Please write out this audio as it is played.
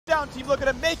brown team looking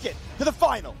to make it to the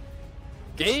final.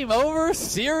 Game over,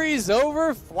 series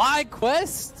over.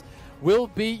 Flyquest will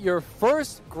be your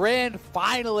first grand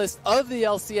finalist of the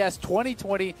LCS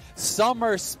 2020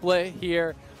 summer split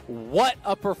here. What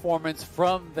a performance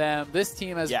from them. This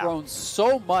team has grown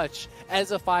so much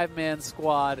as a five-man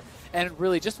squad, and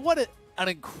really just what an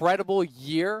incredible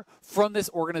year from this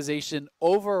organization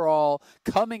overall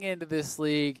coming into this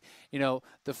league. You know,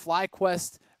 the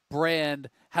Flyquest brand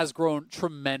has grown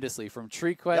tremendously from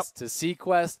TreeQuest to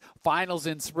SeaQuest, finals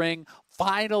in spring,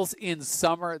 finals in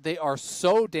summer. They are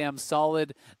so damn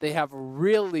solid. They have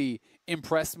really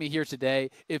impressed me here today.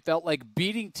 It felt like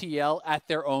beating TL at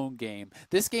their own game.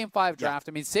 This Game 5 draft,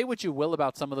 I mean, say what you will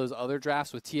about some of those other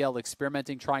drafts with TL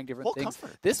experimenting, trying different things.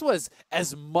 This was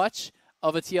as much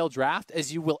of a TL draft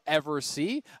as you will ever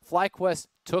see. Flyquest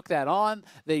took that on.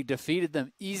 They defeated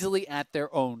them easily at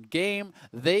their own game.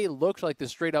 They looked like the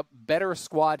straight-up better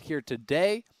squad here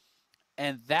today,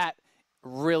 and that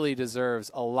really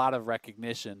deserves a lot of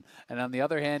recognition. And on the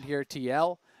other hand here,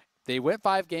 TL, they went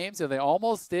 5 games, and they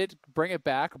almost did bring it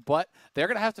back, but they're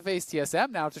going to have to face TSM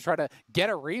now to try to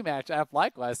get a rematch at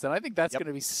Flyquest, and I think that's going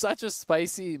to be such a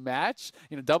spicy match.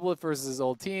 You know, Doublet versus his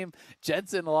old team.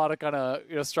 Jensen, a lot of kind of,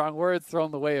 you know, strong words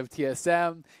thrown the way of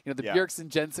TSM. You know, the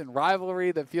Bjergsen-Jensen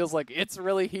rivalry that feels like it's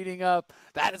really heating up.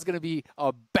 That is going to be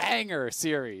a banger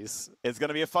series. It's going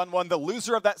to be a fun one. The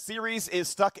loser of that series is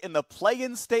stuck in the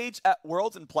play-in stage at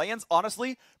Worlds, and play-ins,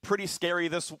 honestly, pretty scary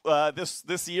this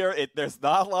year. There's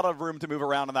not a lot of room to move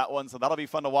around on that one, so that'll be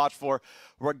fun to watch for.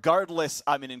 Regardless,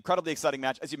 I mean, incredibly exciting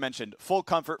match. As you mentioned, full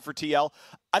comfort for TL.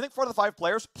 I think 4 of the 5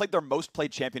 players played their most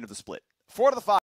played champion of the split. 4 of the 5.